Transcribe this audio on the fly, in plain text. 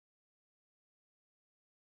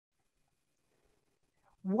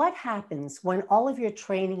What happens when all of your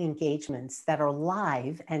training engagements that are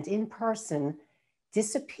live and in person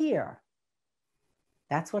disappear?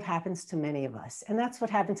 That's what happens to many of us. And that's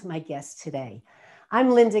what happened to my guest today. I'm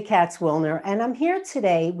Lynda Katz Wilner, and I'm here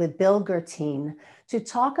today with Bill Guertin to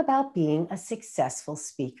talk about being a successful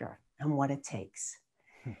speaker and what it takes.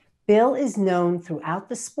 Bill is known throughout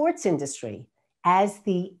the sports industry as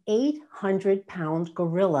the 800-pound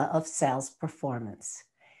gorilla of sales performance.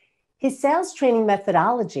 His sales training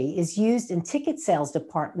methodology is used in ticket sales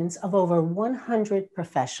departments of over 100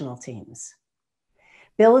 professional teams.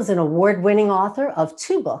 Bill is an award-winning author of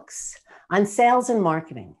 2 books on sales and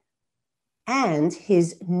marketing. And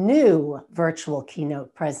his new virtual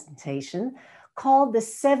keynote presentation called The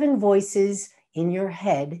 7 Voices in Your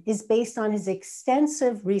Head is based on his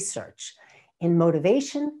extensive research in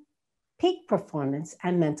motivation, peak performance,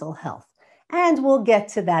 and mental health. And we'll get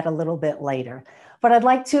to that a little bit later. But I'd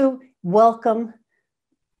like to welcome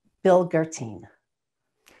Bill Guertin.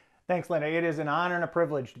 Thanks, Lynda. It is an honor and a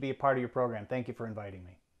privilege to be a part of your program. Thank you for inviting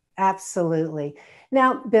me. Absolutely.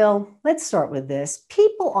 Now, Bill, let's start with this.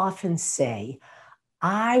 People often say,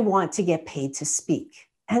 I want to get paid to speak.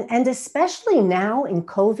 And especially now in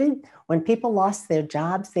COVID, when people lost their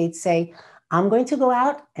jobs, they'd say, I'm going to go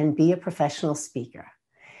out and be a professional speaker.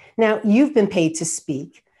 Now, you've been paid to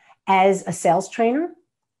speak as a sales trainer,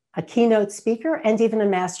 a keynote speaker, and even a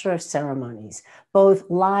master of ceremonies, both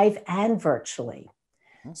live and virtually.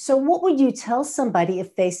 So what would you tell somebody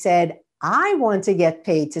if they said, I want to get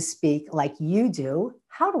paid to speak like you do?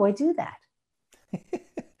 How do I do that?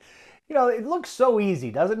 You know, it looks so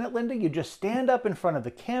easy, doesn't it, Lynda? You just stand up in front of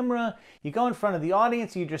the camera, you go in front of the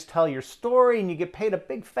audience, you just tell your story, and you get paid a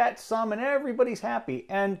big fat sum, and everybody's happy.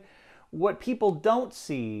 And what people don't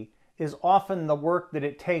see is often the work that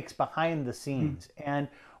it takes behind the scenes. And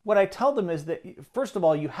what I tell them is that, first of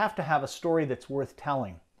all, you have to have a story that's worth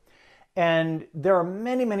telling. And there are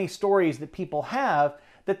many, many stories that people have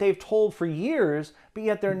that they've told for years, but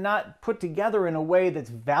yet they're not put together in a way that's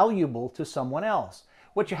valuable to someone else.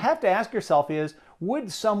 What you have to ask yourself is,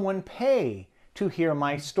 would someone pay to hear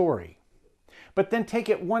my story? But then take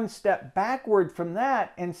it one step backward from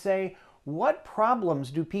that and say, what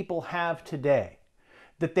problems do people have today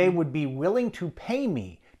that they would be willing to pay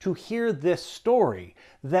me to hear this story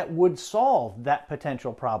that would solve that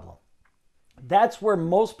potential problem? That's where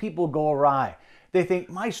most people go awry. They think,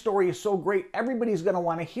 my story is so great, everybody's going to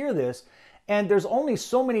want to hear this. And there's only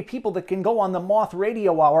so many people that can go on the Moth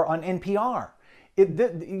Radio Hour on NPR.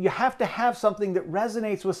 You have to have something that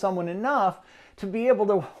resonates with someone enough to be able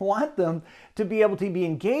to want them to be able to be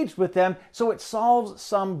engaged with them, so it solves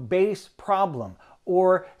some base problem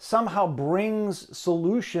or somehow brings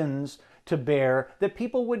solutions to bear that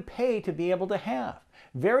people would pay to be able to have.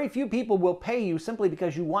 Very few people will pay you simply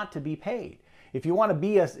because you want to be paid. If you want to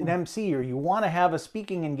be an MC, or you want to have a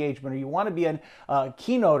speaking engagement, or you want to be a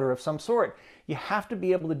keynoter of some sort, you have to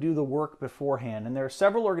be able to do the work beforehand. And there are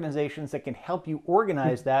several organizations that can help you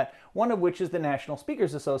organize that, one of which is the National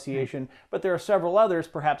Speakers Association, but there are several others,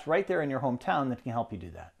 perhaps right there in your hometown, that can help you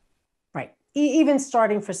do that. Right. Even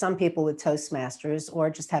starting for some people with Toastmasters or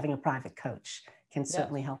just having a private coach can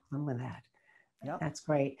certainly help them with that. Yep. That's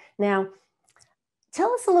great. Now,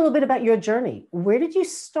 tell us a little bit about your journey. Where did you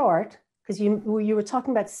start? Because you were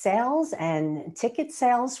talking about sales and ticket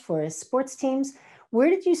sales for sports teams. Where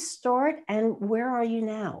did you start and where are you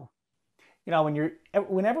now? You know,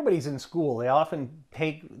 when everybody's in school, they often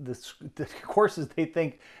take the courses they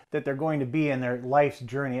think that they're going to be in their life's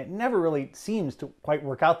journey. It never really seems to quite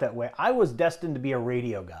work out that way. I was destined to be a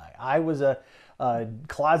radio guy. I was a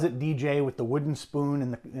closet DJ with the wooden spoon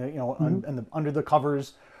and the under the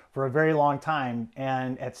covers for a very long time.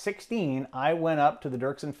 And at 16, I went up to the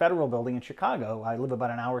Dirksen Federal Building in Chicago. I live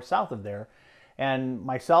about an hour south of there. And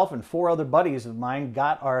myself and 4 other buddies of mine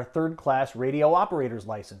got our 3rd class radio operator's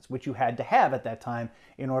license, which you had to have at that time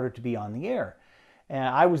in order to be on the air. And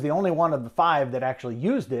I was the only one of the 5 that actually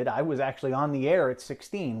used it. I was actually on the air at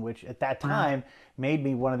 16, which at that time made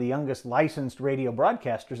me one of the youngest licensed radio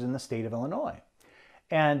broadcasters in the state of Illinois.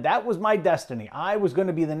 And that was my destiny. I was going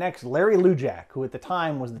to be the next Larry Lujak, who at the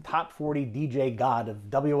time was the top 40 DJ god of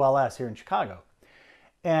WLS here in Chicago.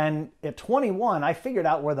 And at 21, I figured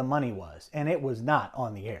out where the money was, and it was not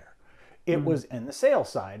on the air. It was in the sales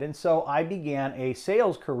side. And so I began a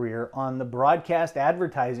sales career on the broadcast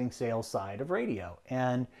advertising sales side of radio,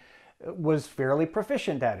 and was fairly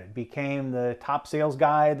proficient at it. Became the top sales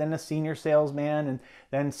guy, then a senior salesman, and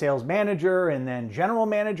then sales manager, and then general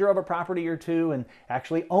manager of a property or 2, and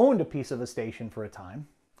actually owned a piece of a station for a time.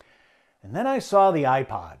 And then I saw the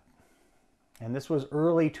iPod, and this was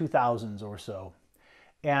early 2000s or so.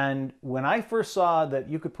 And when I first saw that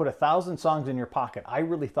you could put 1,000 songs in your pocket, I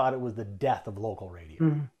really thought it was the death of local radio.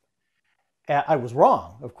 Mm-hmm. I was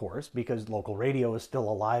wrong, of course, because local radio is still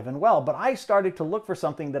alive and well, but I started to look for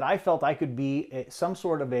something that I felt I could be some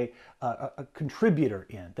sort of a contributor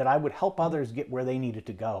in, that I would help others get where they needed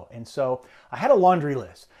to go. And so I had a laundry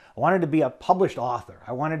list. I wanted to be a published author.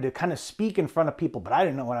 I wanted to kind of speak in front of people, but I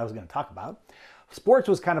didn't know what I was going to talk about. Sports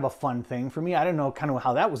was kind of a fun thing for me. I didn't know kind of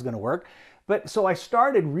how that was going to work. But so I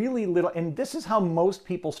started really little, and this is how most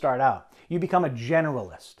people start out. You become a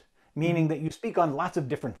generalist, meaning that you speak on lots of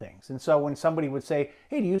different things. And so when somebody would say,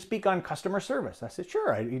 hey, do you speak on customer service? I said,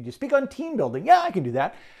 sure. Do you speak on team building? Yeah, I can do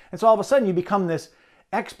that. And so all of a sudden you become this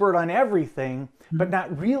expert on everything, but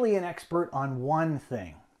not really an expert on one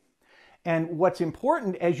thing. And what's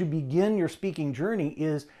important as you begin your speaking journey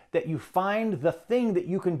is that you find the thing that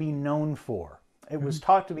you can be known for. It was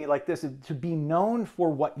taught to me like this, to be known for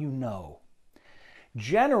what you know.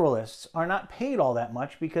 Generalists are not paid all that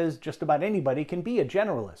much because just about anybody can be a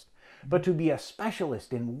generalist. But to be a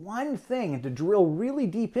specialist in one thing and to drill really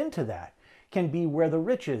deep into that can be where the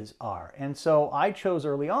riches are. And so I chose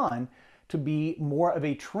early on to be more of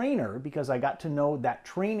a trainer because I got to know that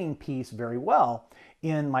training piece very well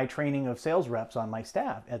in my training of sales reps on my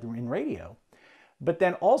staff in radio. But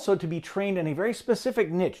then also to be trained in a very specific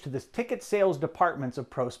niche to the ticket sales departments of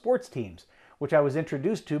pro sports teams, which I was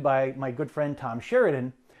introduced to by my good friend Tom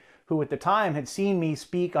Sheridan, who at the time had seen me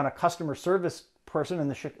speak on a customer service person in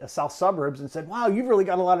the south suburbs and said, wow, you've really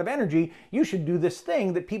got a lot of energy. You should do this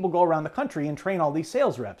thing that people go around the country and train all these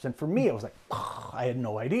sales reps. And for me, it was like, I had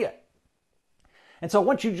no idea. And so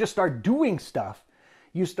once you just start doing stuff,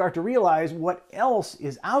 you start to realize what else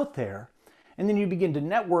is out there. And then you begin to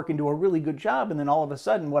network and do a really good job. And then all of a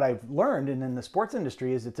sudden, what I've learned and in the sports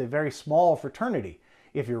industry is it's a very small fraternity.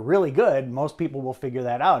 If you're really good, most people will figure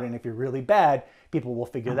that out. And if you're really bad, people will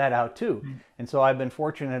figure that out too. And so I've been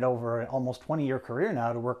fortunate over an almost 20-year career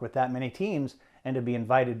now to work with that many teams and to be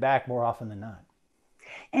invited back more often than not.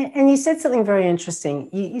 And you said something very interesting.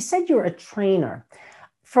 You said you're a trainer.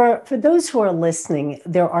 For those who are listening,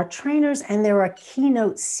 there are trainers and there are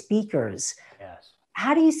keynote speakers. Yes.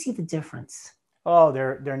 How do you see the difference? Oh,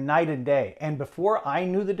 they're night and day. And before I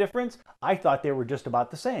knew the difference, I thought they were just about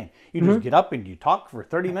the same. You just get up and you talk for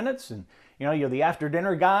 30 minutes and you're the after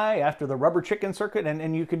dinner guy after the rubber chicken circuit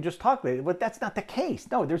and you can just talk. But that's not the case.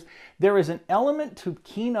 No, there is an element to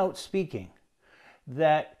keynote speaking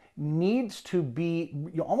that needs to be,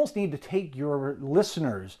 you almost need to take your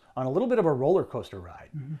listeners on a little bit of a roller coaster ride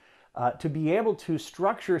to be able to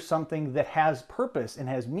structure something that has purpose and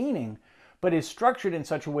has meaning, but is structured in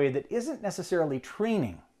such a way that isn't necessarily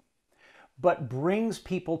training, but brings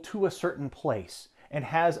people to a certain place and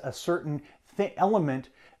has a certain element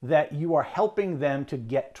that you are helping them to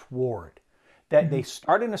get toward. That they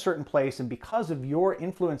start in a certain place, and because of your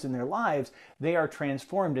influence in their lives, they are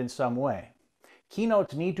transformed in some way.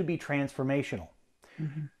 Keynotes need to be transformational.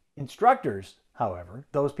 Instructors, however,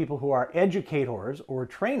 those people who are educators or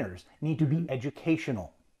trainers, need to be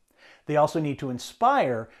educational. They also need to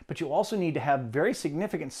inspire, but you also need to have very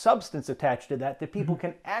significant substance attached to that people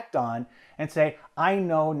can act on and say, I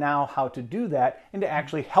know now how to do that, and to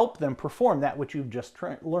actually help them perform that which you've just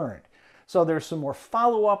learned. So there's some more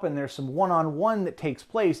follow-up and there's some one-on-one that takes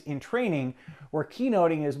place in training, where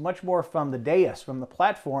keynoting is much more from the dais, from the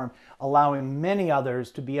platform, allowing many others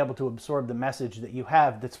to be able to absorb the message that you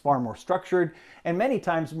have that's far more structured and many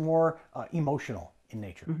times more emotional in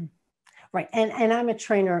nature. Right. And I'm a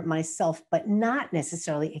trainer myself, but not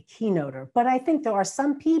necessarily a keynoter. But I think there are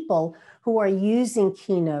some people who are using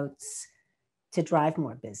keynotes to drive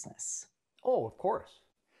more business. Oh, of course.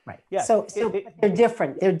 Right. Yeah. So they're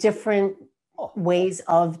different. They're different ways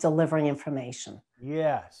of delivering information.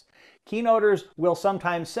 Yes. Keynoters will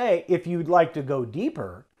sometimes say, if you'd like to go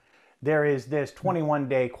deeper, there is this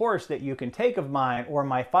 21-day course that you can take of mine, or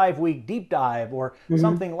my 5-week deep dive, or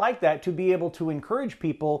something like that, to be able to encourage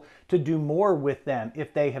people to do more with them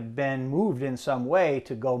if they have been moved in some way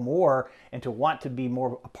to go more and to want to be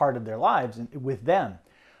more a part of their lives with them.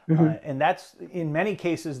 And that's, in many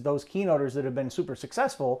cases, those keynoters that have been super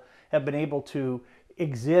successful have been able to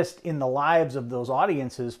exist in the lives of those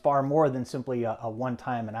audiences far more than simply a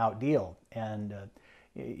one-time and out deal. And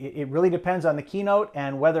it really depends on the keynote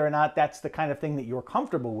and whether or not that's the kind of thing that you're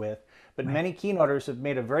comfortable with. But many keynoters have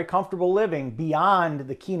made a very comfortable living beyond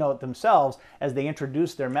the keynote themselves as they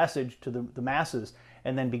introduce their message to the masses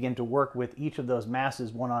and then begin to work with each of those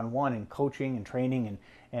masses one-on-one in coaching and training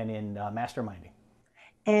and in masterminding.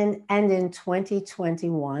 And in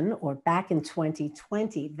 2021 or back in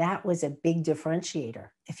 2020, that was a big differentiator.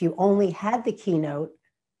 If you only had the keynote,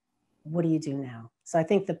 what do you do now? So I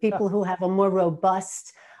think the people who have a more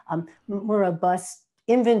robust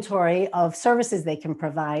inventory of services they can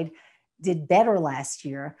provide did better last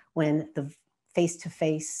year when the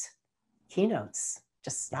face-to-face keynotes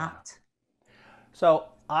just stopped. So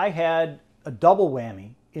I had a double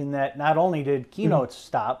whammy in that not only did keynotes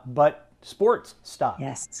stop, but sports stopped.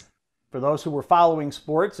 Yes. For those who were following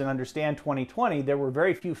sports and understand 2020, there were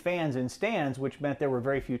very few fans in stands, which meant there were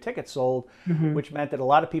very few tickets sold, which meant that a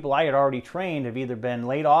lot of people I had already trained have either been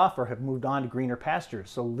laid off or have moved on to greener pastures.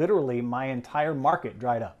 So literally my entire market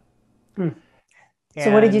dried up.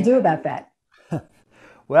 So what did you do about that?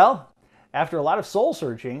 Well, after a lot of soul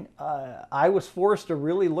searching, I was forced to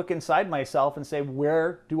really look inside myself and say,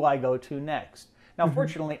 where do I go to next? Now,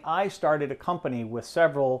 fortunately, I started a company with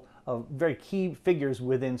several very key figures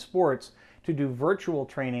within sports to do virtual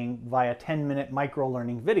training via 10-minute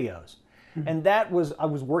micro-learning videos. And that was, I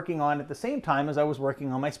was working on at the same time as I was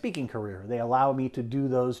working on my speaking career. They allow me to do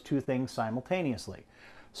those two things simultaneously.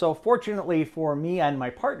 So fortunately for me and my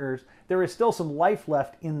partners, there is still some life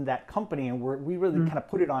left in that company, and we really kind of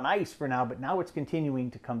put it on ice for now, but now it's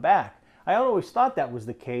continuing to come back. I always thought that was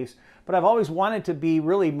the case, but I've always wanted to be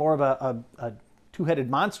really more of a two-headed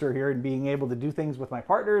monster here and being able to do things with my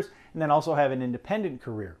partners and then also have an independent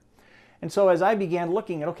career. And so as I began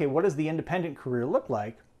looking at, okay, what does the independent career look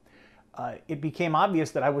like? It became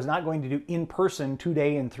obvious that I was not going to do in-person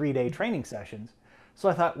 2-day and 3-day training sessions. So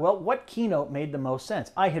I thought, well, what keynote made the most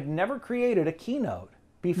sense? I had never created a keynote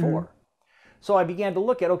before. So I began to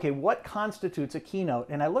look at, okay, what constitutes a keynote?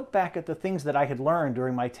 And I looked back at the things that I had learned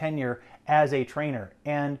during my tenure as a trainer.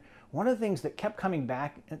 And one of the things that kept coming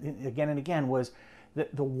back again and again was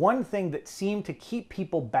that the one thing that seemed to keep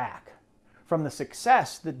people back from the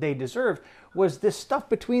success that they deserved was this stuff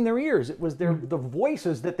between their ears. It was the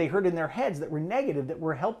voices that they heard in their heads that were negative, that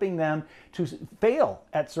were helping them to fail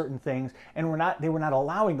at certain things, and they were not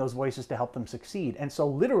allowing those voices to help them succeed. And so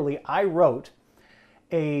literally I wrote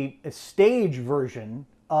a stage version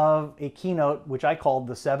of a keynote which I called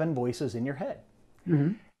The 7 Voices in Your Head.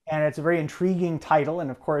 And it's a very intriguing title,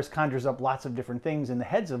 and of course conjures up lots of different things in the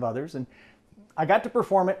heads of others. And I got to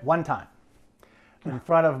perform it one time in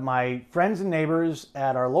front of my friends and neighbors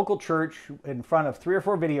at our local church, in front of 3 or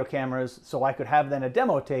 4 video cameras, so I could have then a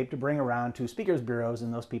demo tape to bring around to speakers bureaus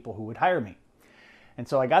and those people who would hire me. And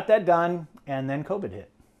so I got that done, and then COVID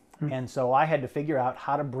hit. And so I had to figure out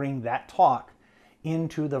how to bring that talk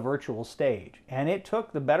into the virtual stage. And it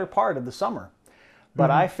took the better part of the summer. But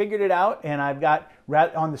I figured it out, and I've got,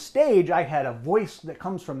 on the stage, I had a voice that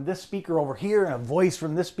comes from this speaker over here and a voice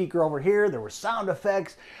from this speaker over here. There were sound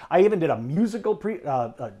effects. I even did a musical,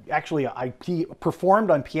 actually I performed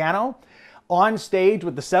on piano on stage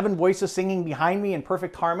with the 7 voices singing behind me in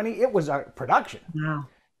perfect harmony. It was a production. Wow.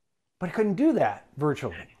 But I couldn't do that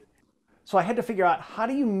virtually. So I had to figure out, how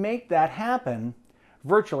do you make that happen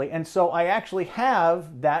virtually? And so I actually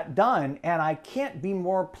have that done, and I can't be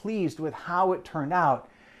more pleased with how it turned out.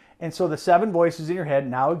 And so the 7 Voices in Your Head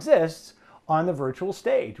now exists on the virtual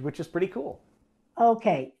stage, which is pretty cool.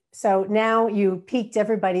 Okay, so now you piqued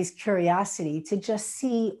everybody's curiosity to just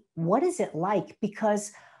see what is it like,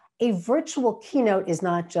 because a virtual keynote is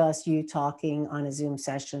not just you talking on a Zoom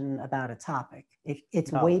session about a topic.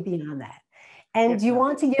 It's way beyond that. And do you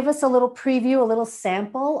want to give us a little preview, a little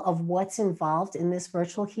sample of what's involved in this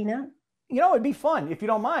virtual keynote? You know, it'd be fun. If you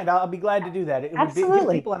don't mind, I'll be glad to do that. It would give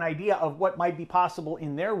people an idea of what might be possible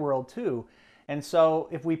in their world too. And so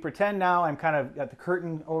if we pretend now I'm kind of got the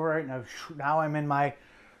curtain over it, and now I'm in my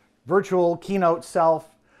virtual keynote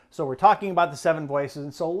self. So we're talking about the 7 voices.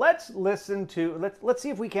 And so let's listen to, let's see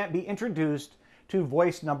if we can't be introduced to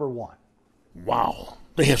voice number 1. Wow,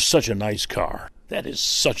 they have such a nice car. That is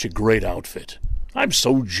such a great outfit. I'm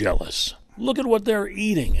so jealous. Look at what they're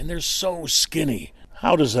eating, and they're so skinny.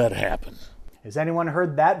 How does that happen? Has anyone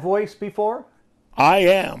heard that voice before? I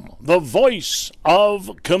am the voice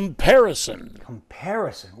of comparison.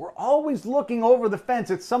 Comparison. We're always looking over the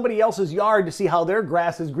fence at somebody else's yard to see how their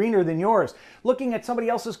grass is greener than yours. Looking at somebody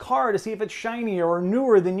else's car to see if it's shinier or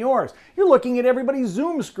newer than yours. You're looking at everybody's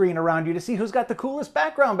Zoom screen around you to see who's got the coolest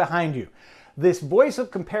background behind you. This voice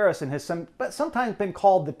of comparison has sometimes been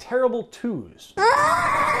called the terrible twos. No,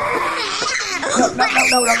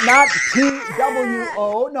 not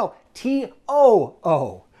T-W-O, no,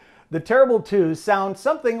 T-O-O. The terrible twos sound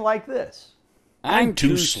something like this. I'm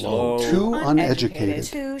too slow. Too uneducated.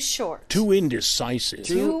 Too short. Too indecisive.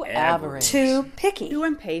 Too average. Too picky. Too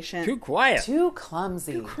impatient. Too quiet. Too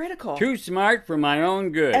clumsy. Too critical. Too smart for my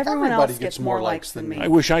own good. Everyone else gets more likes than me. I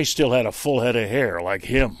wish I still had a full head of hair like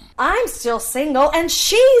him. I'm still single and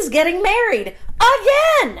she's getting married.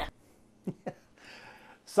 Again!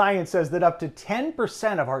 Science says that up to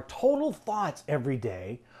 10% of our total thoughts every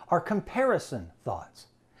day are comparison thoughts.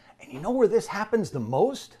 And you know where this happens the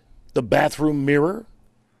most? The bathroom mirror?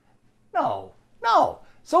 No.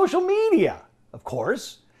 Social media, of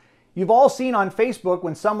course. You've all seen on Facebook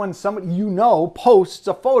when someone you know posts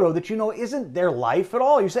a photo that you know isn't their life at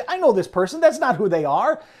all. You say, I know this person. That's not who they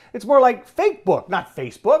are. It's more like Fakebook, not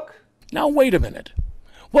Facebook. Now, wait a minute.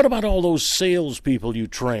 What about all those salespeople you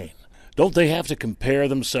train? Don't they have to compare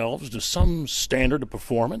themselves to some standard of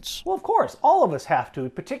performance? Well, of course, all of us have to,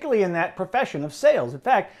 particularly in that profession of sales. In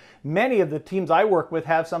fact, many of the teams I work with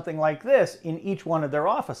have something like this in each one of their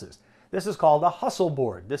offices. This is called a hustle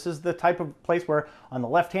board. This is the type of place where on the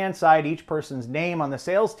left-hand side, each person's name on the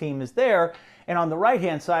sales team is there, and on the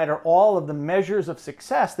right-hand side are all of the measures of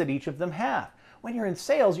success that each of them have. When you're in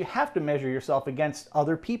sales, you have to measure yourself against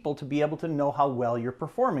other people to be able to know how well you're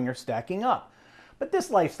performing or stacking up. But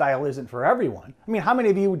this lifestyle isn't for everyone. I mean, how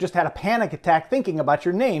many of you just had a panic attack thinking about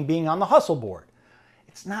your name being on the hustle board?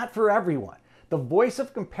 It's not for everyone. The voice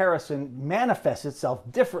of comparison manifests itself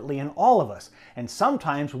differently in all of us. And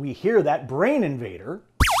sometimes we hear that brain invader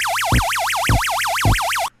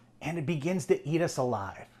and it begins to eat us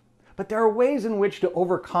alive. But there are ways in which to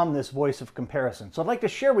overcome this voice of comparison. So I'd like to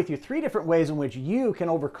share with you 3 different ways in which you can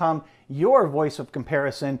overcome your voice of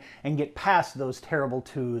comparison and get past those terrible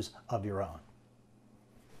twos of your own.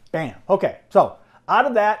 Bam. Okay, so out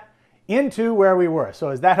of that into where we were. So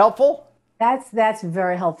is that helpful? That's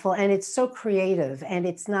very helpful. And it's so creative. And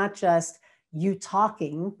it's not just you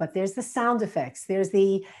talking, but there's the sound effects. There's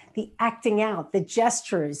the acting out, the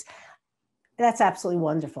gestures. That's absolutely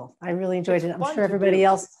wonderful. I really enjoyed it. I'm sure everybody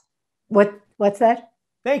else. What's that?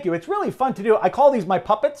 Thank you. It's really fun to do. I call these my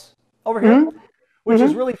puppets over here, which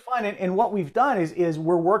is really fun. And what we've done is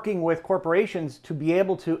we're working with corporations to be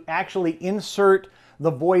able to actually insert the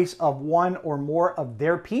voice of one or more of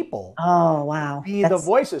their people. Oh, wow. Be the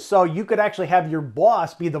voices. So you could actually have your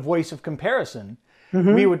boss be the voice of comparison.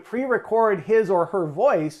 We would pre-record his or her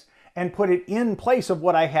voice and put it in place of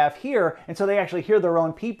what I have here. And so they actually hear their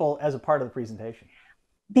own people as a part of the presentation.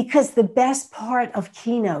 Because the best part of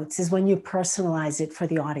keynotes is when you personalize it for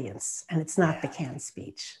the audience and it's not the canned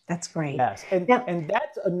speech. That's great. Yes, and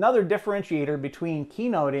that's another differentiator between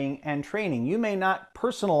keynoting and training. You may not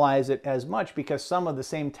personalize it as much because some of the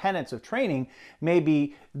same tenets of training may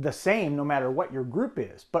be the same no matter what your group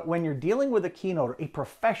is. But when you're dealing with a keynoter, a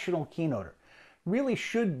professional keynoter, really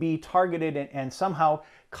should be targeted and somehow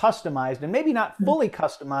customized, and maybe not fully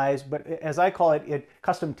customized, but as I call it,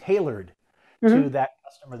 custom tailored to that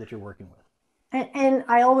customer that you're working with. And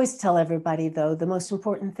I always tell everybody, though, the most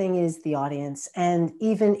important thing is the audience. And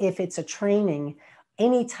even if it's a training,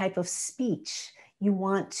 any type of speech, you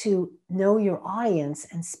want to know your audience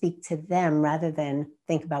and speak to them rather than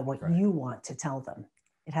think about what you want to tell them.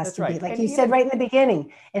 It has to be, like you said right in the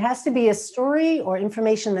beginning, it has to be a story or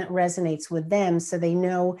information that resonates with them so they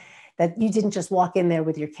know that you didn't just walk in there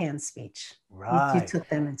with your canned speech. You took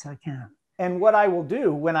them into account. And what I will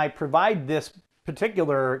do when I provide this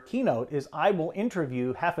particular keynote is I will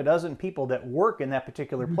interview half a dozen people that work in that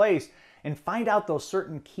particular place and find out those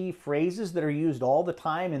certain key phrases that are used all the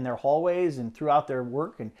time in their hallways and throughout their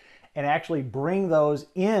work, and actually bring those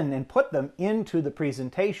in and put them into the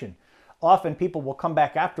presentation. Often people will come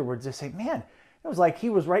back afterwards and say, man, it was like he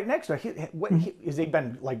was right next to us. Has he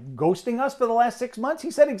been like ghosting us for the last 6 months? He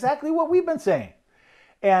said exactly what we've been saying.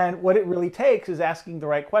 And what it really takes is asking the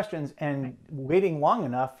right questions and waiting long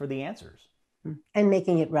enough for the answers. And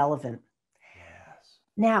making it relevant. Yes.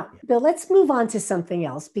 Now, Bill, let's move on to something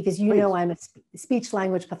else, because you know I'm a speech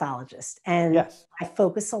language pathologist, and I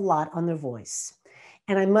focus a lot on their voice.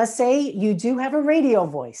 And I must say, you do have a radio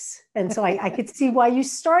voice. And so I could see why you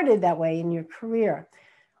started that way in your career.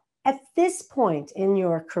 At this point in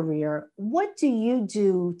your career, what do you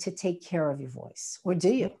do to take care of your voice? Or do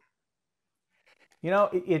you? You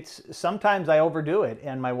know, it's sometimes I overdo it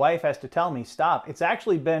and my wife has to tell me, stop. It's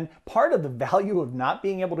actually been part of the value of not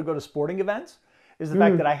being able to go to sporting events is the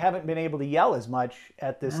fact that I haven't been able to yell as much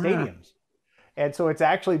at the stadiums. And so it's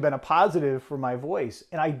actually been a positive for my voice.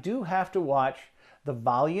 And I do have to watch the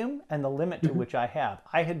volume and the limit to which I have.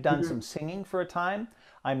 I had done some singing for a time.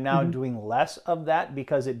 I'm now doing less of that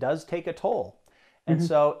because it does take a toll. And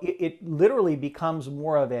so it literally becomes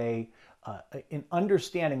more of an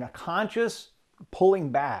understanding, a conscious pulling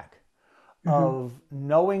back of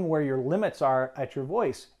knowing where your limits are at your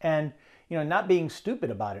voice, and not being stupid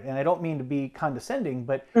about it. And I don't mean to be condescending,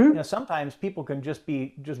 but sometimes people can just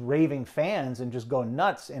be raving fans and just go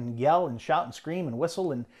nuts and yell and shout and scream and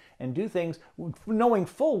whistle and do things knowing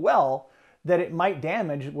full well that it might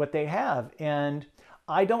damage what they have. And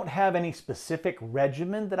I don't have any specific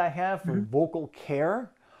regimen that I have for vocal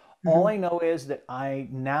care. All I know is that I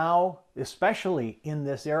now, especially in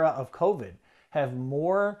this era of COVID, have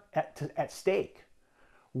more at stake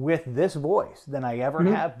with this voice than I ever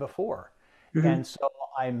have before. And so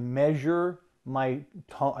I measure my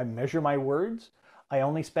tone, I measure my words. I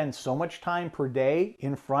only spend so much time per day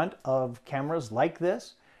in front of cameras like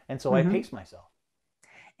this. And so I pace myself.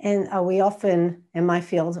 And we often, in my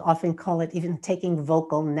field, often call it even taking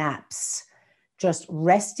vocal naps, just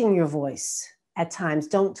resting your voice at times.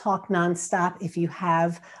 Don't talk nonstop if you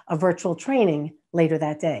have a virtual training later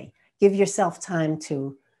that day. Give yourself time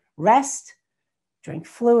to rest, drink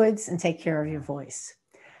fluids, and take care of your voice.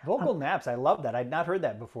 Vocal naps, I love that. I'd not heard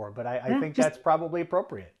that before, but I think that's probably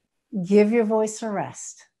appropriate. Give your voice a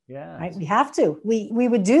rest. Yeah. Right? We have to. We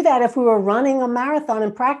would do that if we were running a marathon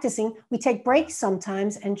and practicing. We take breaks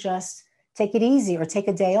sometimes and just take it easy or take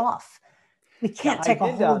a day off. We can't take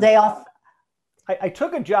a whole day off. I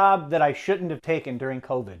took a job that I shouldn't have taken during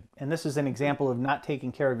COVID. And this is an example of not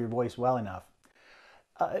taking care of your voice well enough.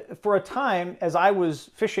 For a time, as I was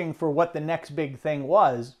fishing for what the next big thing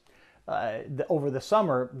was, over the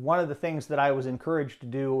summer, one of the things that I was encouraged to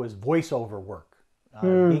do was voiceover work.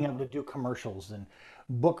 Being able to do commercials and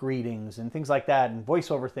book readings and things like that, and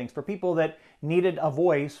voiceover things for people that needed a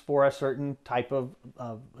voice for a certain type of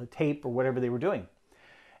tape or whatever they were doing.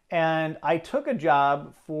 And I took a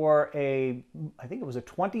job for I think it was a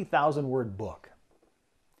 20,000 word book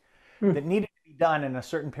that needed to be done in a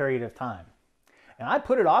certain period of time. And I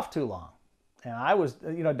put it off too long. And I was,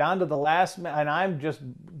 down to the last, and I'm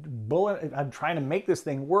trying to make this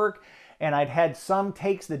thing work. And I'd had some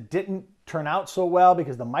takes that didn't turn out so well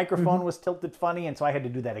because the microphone was tilted funny. And so I had to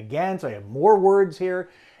do that again. So I have more words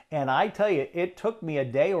here. And I tell you, it took me a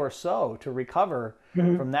day or so to recover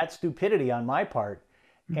from that stupidity on my part.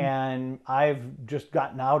 And I've just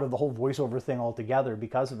gotten out of the whole voiceover thing altogether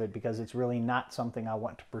because of it, because it's really not something I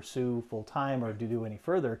want to pursue full time or to do any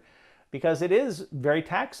further, because it is very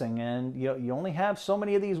taxing, and you only have so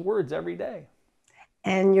many of these words every day.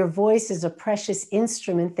 And your voice is a precious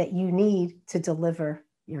instrument that you need to deliver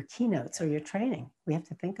your keynotes or your training. We have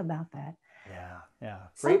to think about that. Yeah.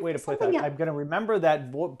 Great way to put that. I'm going to remember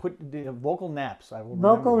that. Put vocal naps. I will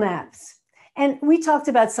vocal naps. And we talked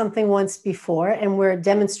about something once before, and we're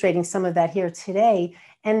demonstrating some of that here today.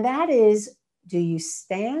 And that is, do you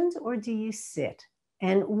stand or do you sit?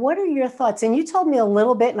 And what are your thoughts? And you told me a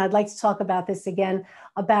little bit, and I'd like to talk about this again,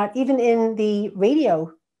 about even in the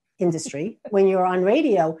radio industry, when you're on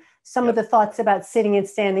radio, some of the thoughts about sitting and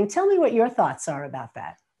standing. Tell me what your thoughts are about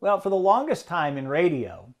that. Well, for the longest time in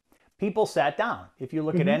radio, people sat down. If you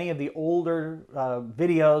look at any of the older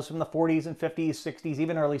videos from the 40s and 50s, 60s,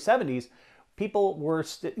 even early 70s, people were,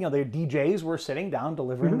 their DJs were sitting down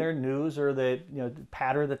delivering their news or the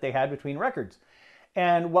patter that they had between records.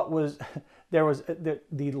 And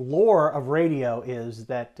the lore of radio is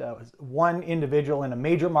that one individual in a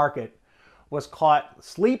major market was caught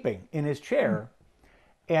sleeping in his chair,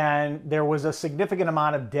 and there was a significant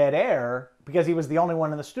amount of dead air because he was the only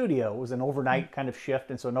one in the studio. It was an overnight kind of shift,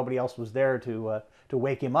 and so nobody else was there to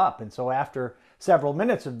wake him up. And so after several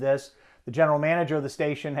minutes of this, the general manager of the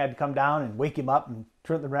station had to come down and wake him up and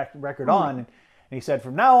turn the record on. And he said,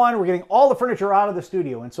 from now on, we're getting all the furniture out of the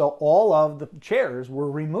studio. And so all of the chairs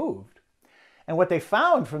were removed. And what they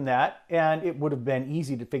found from that, and it would have been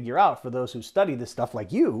easy to figure out for those who study this stuff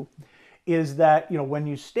like you, is that when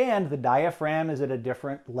you stand, the diaphragm is at a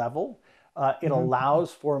different level. It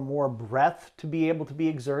allows for more breath to be able to be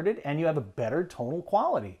exerted, and you have a better tonal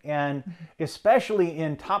quality. And especially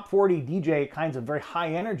in top 40 DJ kinds of very high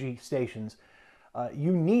energy stations,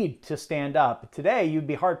 you need to stand up. Today, you'd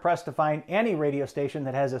be hard pressed to find any radio station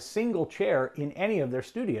that has a single chair in any of their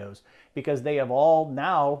studios, because they have all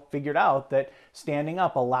now figured out that standing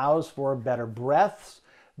up allows for better breaths,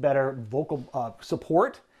 better vocal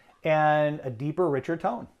support, and a deeper, richer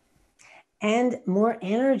tone. And more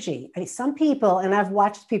energy. I mean, some people, and I've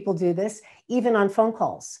watched people do this, even on phone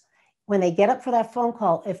calls. When they get up for that phone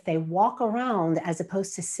call, if they walk around as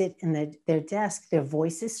opposed to sit in their desk, their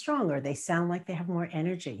voice is stronger. They sound like they have more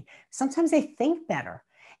energy. Sometimes they think better.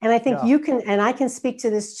 And I think you can, and I can speak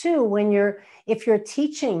to this too, if you're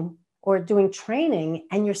teaching or doing training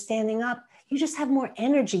and you're standing up, you just have more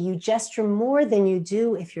energy. You gesture more than you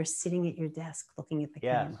do if you're sitting at your desk looking at the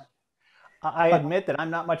camera. I admit that I'm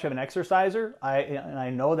not much of an exerciser. And I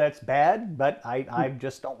know that's bad, but I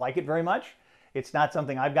just don't like it very much. It's not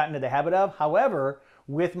something I've gotten into the habit of. However,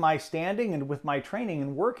 with my standing and with my training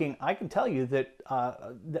and working, I can tell you that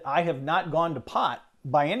I have not gone to pot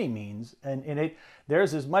by any means. And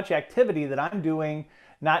there's as much activity that I'm doing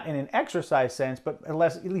not in an exercise sense, but at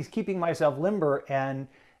least keeping myself limber and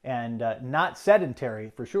not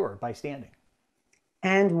sedentary for sure by standing.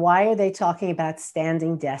 And why are they talking about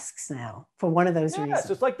standing desks now? For one of those reasons. Yes,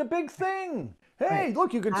 it's like the big thing. Hey, Right.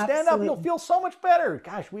 look, you can stand up, Absolutely. you'll feel so much better.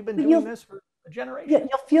 Gosh, we've been doing this for a generation.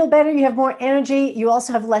 You'll feel better. You have more energy. You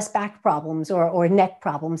also have less back problems or neck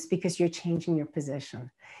problems because you're changing your position.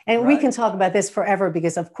 And we Right. can talk about this forever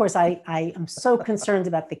because, of course, I am so concerned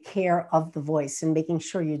about the care of the voice and making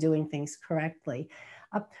sure you're doing things correctly.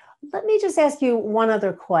 Let me just ask you one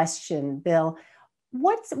other question, Bill.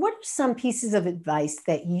 What are some pieces of advice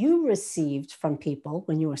that you received from people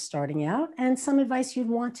when you were starting out, and some advice you'd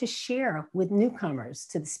want to share with newcomers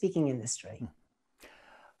to the speaking industry?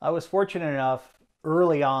 I was fortunate enough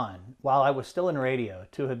early on, while I was still in radio,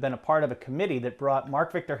 to have been a part of a committee that brought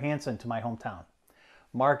Mark Victor Hansen to my hometown.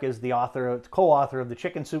 Mark is the co-author of the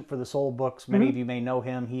Chicken Soup for the Soul books. Many of you may know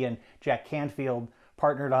him. He and Jack Canfield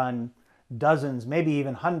partnered on dozens, maybe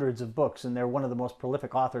even hundreds of books, and they're one of the most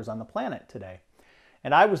prolific authors on the planet today.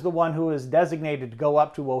 And I was the one who was designated to go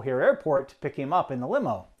up to O'Hare Airport to pick him up in the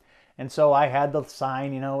limo. And so I had the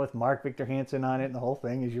sign, with Mark Victor Hansen on it and the whole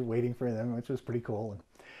thing as you're waiting for them, which was pretty cool. And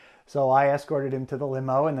so I escorted him to the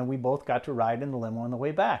limo, and then we both got to ride in the limo on the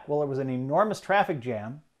way back. Well, there was an enormous traffic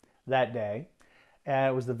jam that day.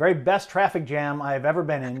 And it was the very best traffic jam I've ever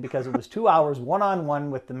been in because it was 2 hours one-on-one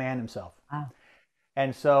with the man himself. Wow.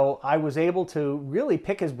 And so I was able to really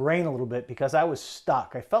pick his brain a little bit because I was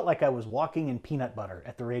stuck. I felt like I was walking in peanut butter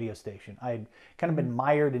at the radio station. I had kind of been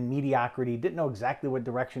mired in mediocrity, didn't know exactly what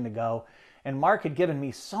direction to go. And Mark had given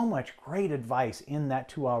me so much great advice in that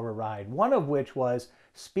 2-hour ride, one of which was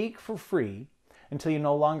speak for free until you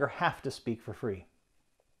no longer have to speak for free.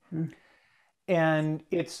 And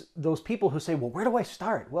it's those people who say, well, where do I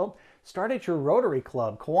start? Well, start at your Rotary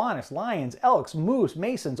Club. Kiwanis, Lions, Elks, Moose,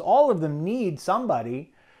 Masons, all of them need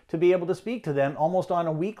somebody to be able to speak to them almost on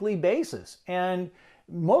a weekly basis. And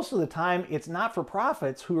most of the time, it's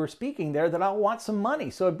not-for-profits who are speaking there that all want some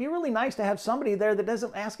money. So it'd be really nice to have somebody there that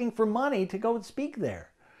isn't asking for money to go and speak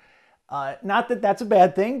there. Not that that's a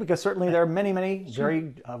bad thing, because certainly there are many, many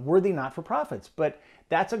very worthy not-for-profits, but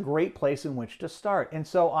that's a great place in which to start. And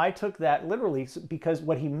so I took that literally because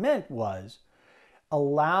what he meant was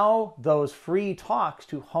allow those free talks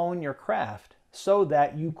to hone your craft so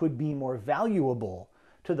that you could be more valuable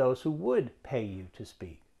to those who would pay you to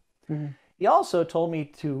speak. He also told me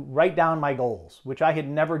to write down my goals, which I had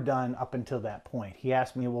never done up until that point. He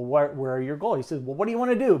asked me, well, where are your goals? He said, well, what do you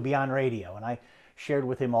want to do beyond radio? And I shared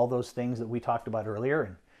with him all those things that we talked about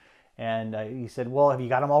earlier. And he said, well, have you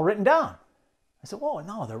got them all written down? I said, well,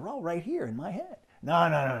 no, they're all right here in my head.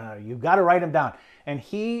 No, you've got to write them down. And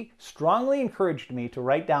he strongly encouraged me to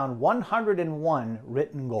write down 101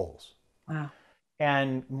 written goals. Wow.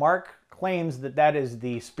 And Mark claims that that is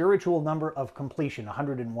the spiritual number of completion,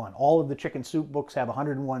 101. All of the Chicken Soup books have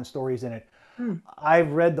 101 stories in it.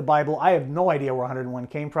 I've read the Bible. I have no idea where 101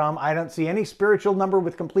 came from. I don't see any spiritual number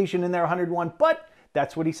with completion in there, 101, but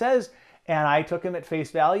that's what he says. And I took him at face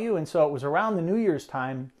value. And so it was around the New Year's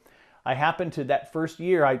time. I happened to, that first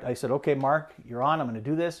year, I said, okay, Mark, you're on. I'm going to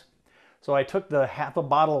do this. So I took the half a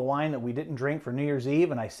bottle of wine that we didn't drink for New Year's Eve,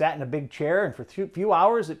 and I sat in a big chair. And for a few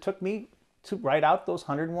hours, it took me to write out those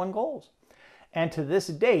 101 goals. And to this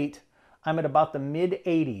date, I'm at about the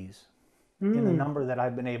mid-80s in the number that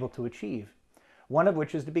I've been able to achieve. One of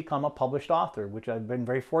which is to become a published author, which I've been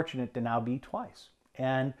very fortunate to now be twice.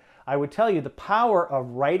 And I would tell you the power of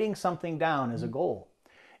writing something down as a goal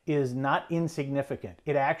is not insignificant.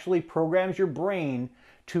 It actually programs your brain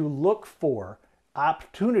to look for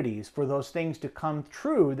opportunities for those things to come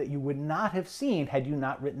true that you would not have seen had you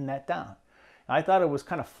not written that down. I thought it was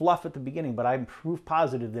kind of fluff at the beginning, but I'm proof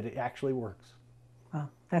positive that it actually works. Well,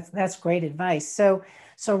 that's great advice. So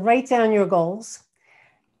write down your goals.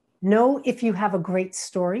 Know if you have a great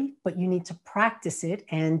story, but you need to practice it,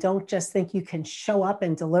 and don't just think you can show up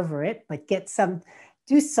and deliver it, but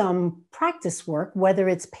do some practice work, whether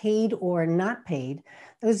it's paid or not paid.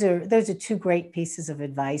 Those are two great pieces of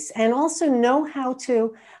advice. And also know how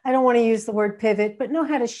to, I don't want to use the word pivot, but know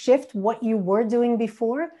how to shift what you were doing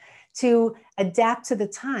before to adapt to the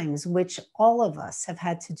times, which all of us have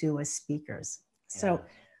had to do as speakers. So,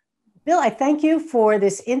 Bill, I thank you for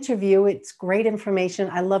this interview. It's great information.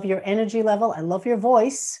 I love your energy level. I love your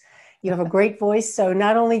voice. You have a great voice. So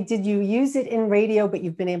not only did you use it in radio, but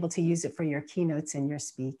you've been able to use it for your keynotes and your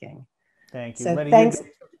speaking. Thank you. So Lynda, thanks. you're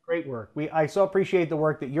doing great work. I so appreciate the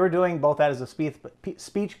work that you're doing, both as a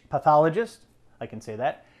speech pathologist, I can say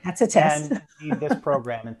that. That's a test. And this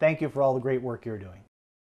program. And thank you for all the great work you're doing.